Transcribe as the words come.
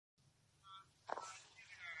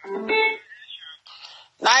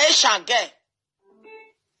Shange?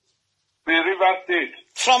 The River State.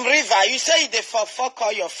 From River. You say they fuck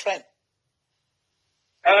all your friend.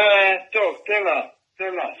 Tell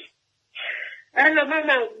us. Hello,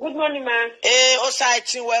 Mama. Good morning, ma.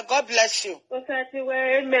 Osai well, God bless you. Osai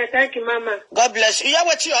well, amen. Thank you, Mama. God bless you. You hear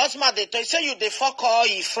what your husband they tell you? Say you they fuck all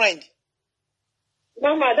your friend.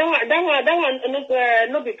 Mama, that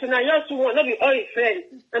one, no be too now. Yours one, no be all your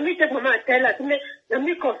friends. Let me take Mama tell her. Let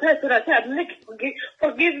me confess to her. Say, make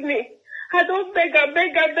forgive me. I don't beg. I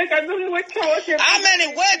don't know what you want. How many?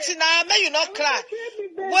 Wait now. May you not cry.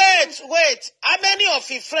 Wait. How many of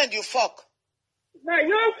your friends you fuck? Now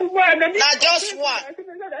just one. Now just one.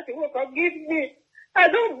 That he will forgive me. I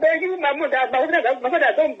don't beg you, my mother. My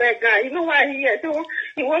father don't beg her. You know why he here? So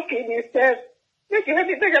he won't kill himself. Make you help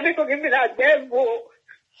me. Make forgive me that devil.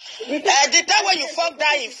 The time when you fuck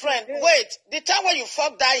that in friend. Wait. The time when you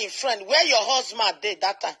fuck that in friend. Where your husband did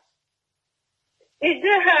that time? It's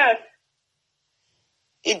their house.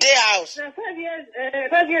 In their house. Now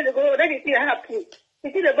 5 years ago, that is still happening.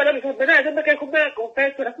 You see the brother because I don't make a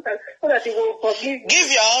confess so that he will forgive me. Give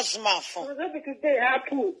your husband phone. So that today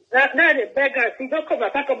happen. Now the beggars, he don't come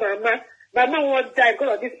attack Mama. Mama won't die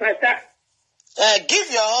because of this matter.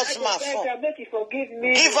 Give your husband phone. I make you forgive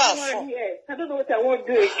me. Give her phone. I don't know what I won't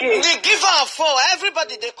do again. Give her a phone.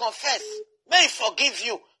 Everybody they confess. May he forgive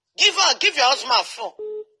you. Give your husband phone.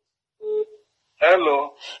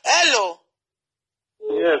 Hello.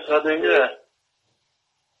 Yes, I'm here.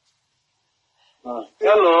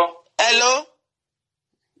 Hello.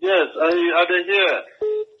 Yes, I'm here.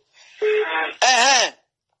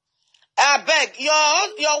 I beg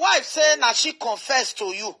your wife say that she confessed to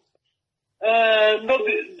you. No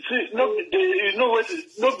be say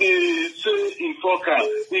he fuck her.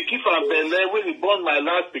 He give her belle when he born my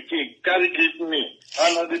last pikin, carry give me.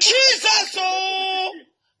 Jesus, oh!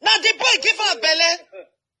 Now the boy give her belle.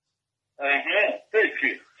 Thank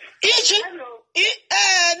you.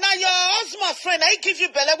 Now your husband friend, I give you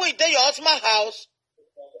belle when you dey your husband's house.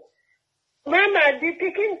 Mama, the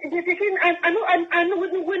picking, I know,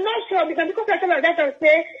 we're not sure because I tell her that and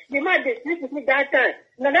say, the man they sleep with me that time.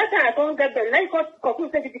 Now that time I can't get them. Now you got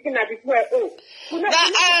conclude say the picking at before.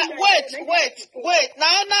 Wait.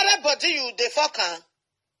 Now everybody you the fucker.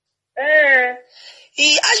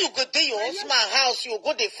 How you go to your husband's house? You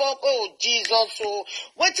go the fuck? Oh Jesus! So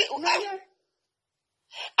what?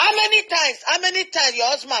 How many times your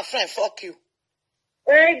husband friend fuck you?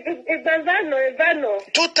 Ivano.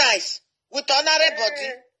 2 times. With another body?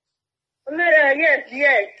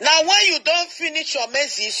 Yes. Now, when you don't finish your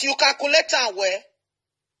menses, you calculate and where?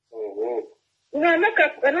 No, I'm not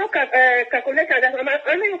calculating that.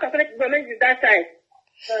 I know you calculate the menses that time.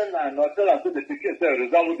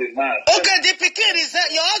 Okay, the pikin is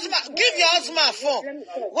your husband. Give your husband phone.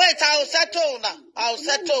 Wait, I'll settle now.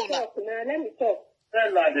 Let me talk.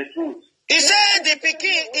 Tell her the truth. He said the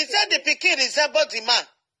pikin resemble the man.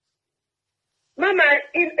 Mama,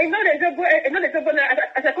 it's not a job.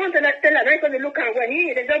 As I can't tell her, I can't look at when he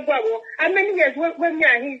is a job. How many years when me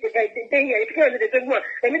and he here? Because the job.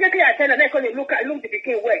 Immediately I tell her, I can't look the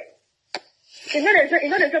picking way. It's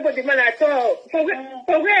not a job of the man at all. For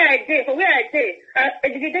where I did,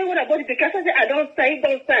 the day when I bought the picking, I don't sign.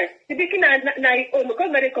 The picking because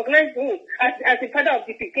I recognize him as the father of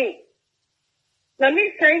the picking. Now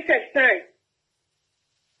me sign.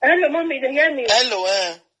 Hello, Mommy, you hear me? Hello,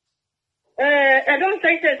 I don't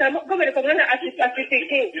say that. I'm going to come as the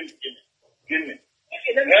picking. Give me.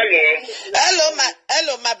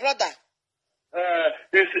 Hello, my brother.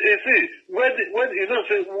 You see, when you know,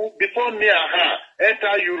 say before me and her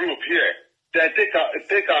enter Europe here, they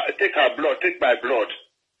take her blood, take my blood.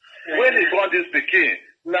 When he born this pikin,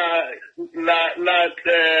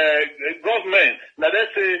 government, they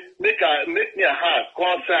say make me a hand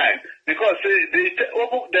consign because they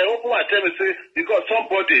open and tell me say because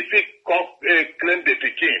somebody claim the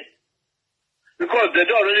pikin because they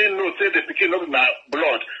don't really know say the pikin not my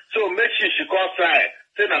blood, so make sure she consign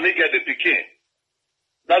say na me get the pikin.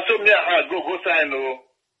 That's so me and her go sign. Oh,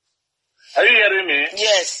 are you hearing me?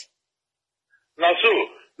 Yes. Now me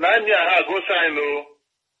and her go sign. Oh.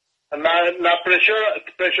 Na pressurize.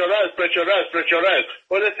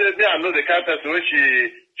 Only say me I know the kind of person where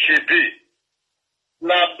she be.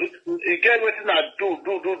 Now again wetin I do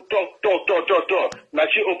talk. Now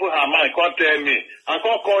she open her mind, can't tell me. I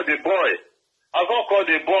can't call the boy.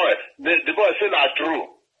 The boy say not true.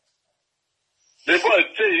 The boy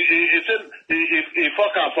say he said he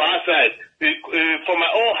fuck her for outside. For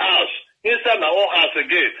my own house. Inside my own house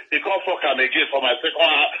again. He can't fuck her again for my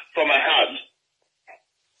house.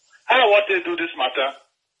 I want to do this matter.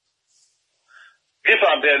 Give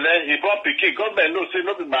am belle, he born pikin. Government know say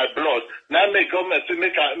no be my blood. Now make government say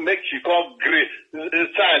make she come gree.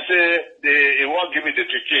 Sign say he won't give me the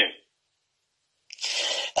pikin.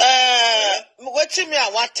 Wait me, I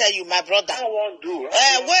want to tell you, my brother. I won't do.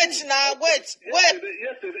 Wait now, wait.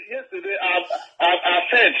 Yesterday, I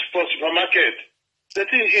sent for supermarket.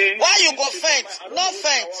 Why you go faint? No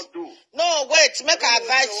faint. No, wait, make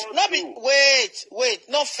advice. No be wait,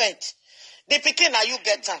 no faint. The pikin now you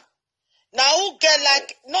get her. Now who get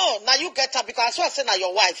like now you get her because I say now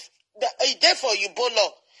your wife. Therefore you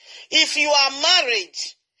bolo. If you are married,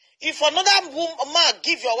 if another man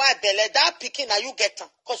give your wife belly, that pikin now you get her.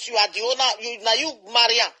 Because you are the owner, now you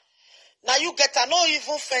marry her. Now you get her, no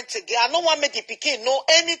even faint again. I don't want me the pikin know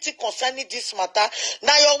anything concerning this matter.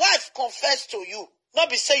 Now your wife confess to you. Not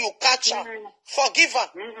be say you catch her. Forgive her.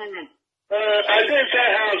 I didn't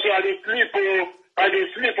inside house, so I didn't sleep. Now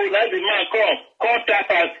the man come tap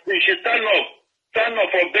us. She stand up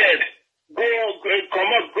from bed. Go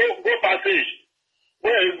passage.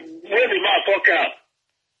 When the man fuck her.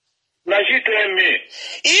 Now she tell me.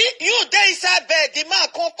 You there inside bed, the man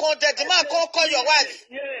can't call there, the man can't call your wife.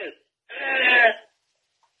 Yes.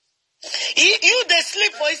 You they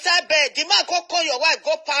sleep for inside bed, the man can't call your wife,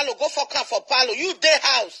 go parlor, go fuck her for parlor. You there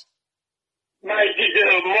house. My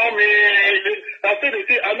mommy, I said they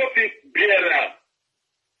say I don't feel beer.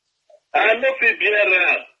 I don't feel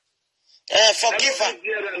beer. Forgive her.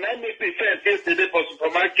 I make me first yesterday for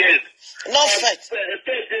supermarket. No fight.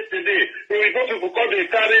 First yesterday, we go people come they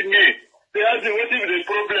carry me. They ask me what is the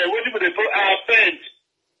problem? What is the problem? I offend.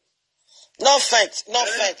 No fight. No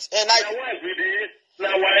fight. And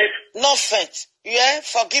Now wife. No fight. Yeah,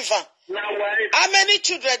 forgive her. Now wife. How many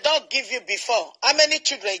children don't give you before? How many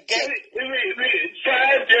children get? 4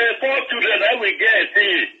 children that we get.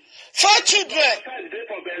 4 children.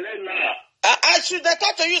 For Berlin now. I should have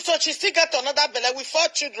talked to you, so she still got another belly with 4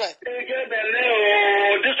 children. This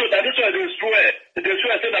one, they swear. They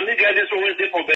swear, say that me get this one for